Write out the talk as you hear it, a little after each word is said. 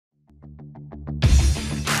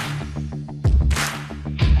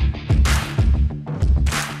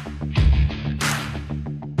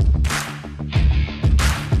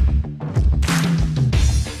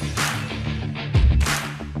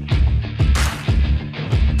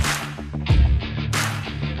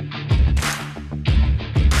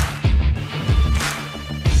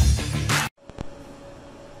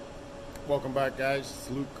Welcome back, guys.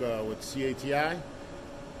 It's Luke with CATI.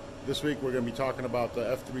 This week we're going to be talking about the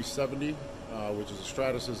F370, which is a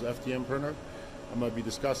Stratasys FDM printer. I'm going to be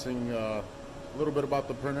discussing a little bit about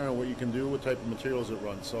the printer and what you can do, what type of materials it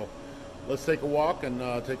runs. So let's take a walk and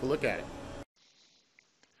take a look at it.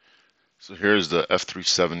 So here's the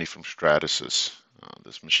F370 from Stratasys.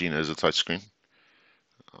 This machine is a touchscreen.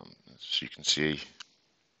 As you can see,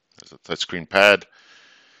 there's a touchscreen pad.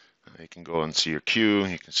 You can go and see your queue,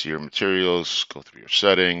 you can see your materials, go through your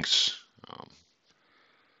settings.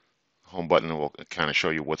 Home button will kind of show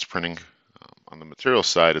you what's printing. On the material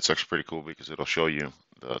side, it's actually pretty cool because it'll show you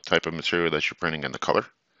the type of material that you're printing and the color.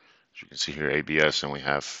 As you can see here, ABS, and we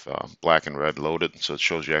have black and red loaded, so it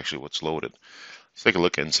shows you actually what's loaded. Let's take a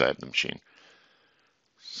look inside the machine.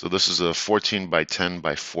 So this is a 14 by 10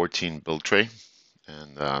 by 14 build tray,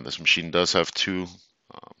 and this machine does have two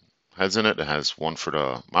heads in it. It has one for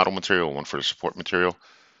the model material, one for the support material.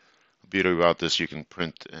 The beauty about this, you can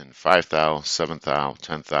print in 5 thou, 7 thou,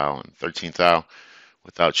 10 thou, and 13 thou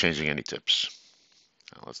without changing any tips.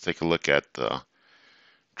 Now let's take a look at the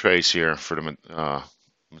trays here for the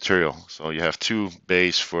material. So you have two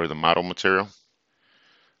bays for the model material.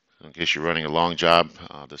 So in case you're running a long job,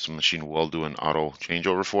 this machine will do an auto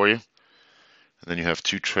changeover for you. And then you have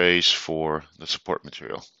two trays for the support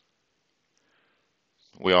material.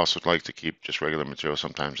 We also like to keep just regular material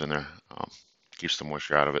sometimes in there. Keeps the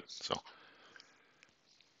moisture out of it. So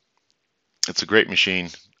it's a great machine.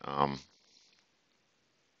 A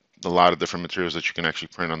lot of different materials that you can actually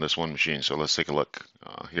print on this one machine. So let's take a look.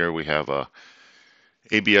 Here we have a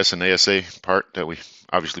ABS and ASA part that we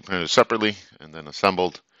obviously printed separately and then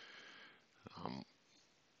assembled.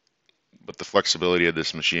 But the flexibility of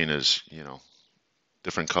this machine is,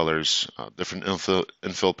 different colors, different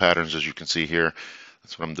infill patterns, as you can see here.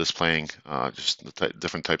 That's what I'm displaying, just the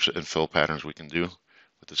different types of infill patterns we can do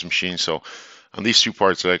with this machine. So on these two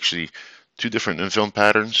parts, are actually two different infill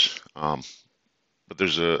patterns, but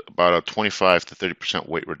there's about a 25 to 30%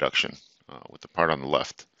 weight reduction with the part on the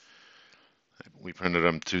left. We printed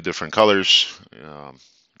them two different colors,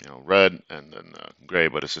 red and then gray,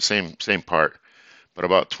 but it's the same part, but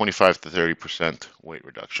about 25 to 30% weight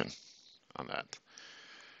reduction on that.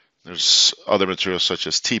 There's other materials such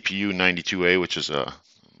as TPU 92A, which is a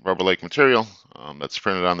rubber-like material that's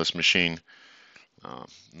printed on this machine.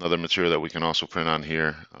 Another material that we can also print on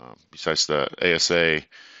here, besides the ASA,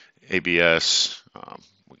 ABS,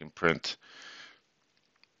 we can print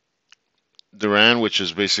Duran, which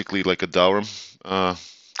is basically like a Delrum,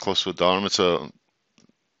 close to a Delrum.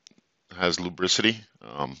 It has lubricity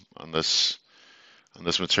on this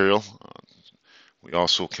material. We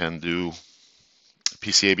also can do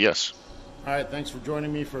PCABS. All right, thanks for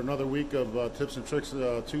joining me for another week of Tips and Tricks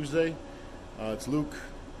Tuesday. It's Luke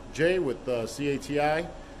J with CATI.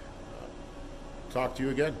 Talk to you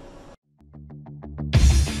again.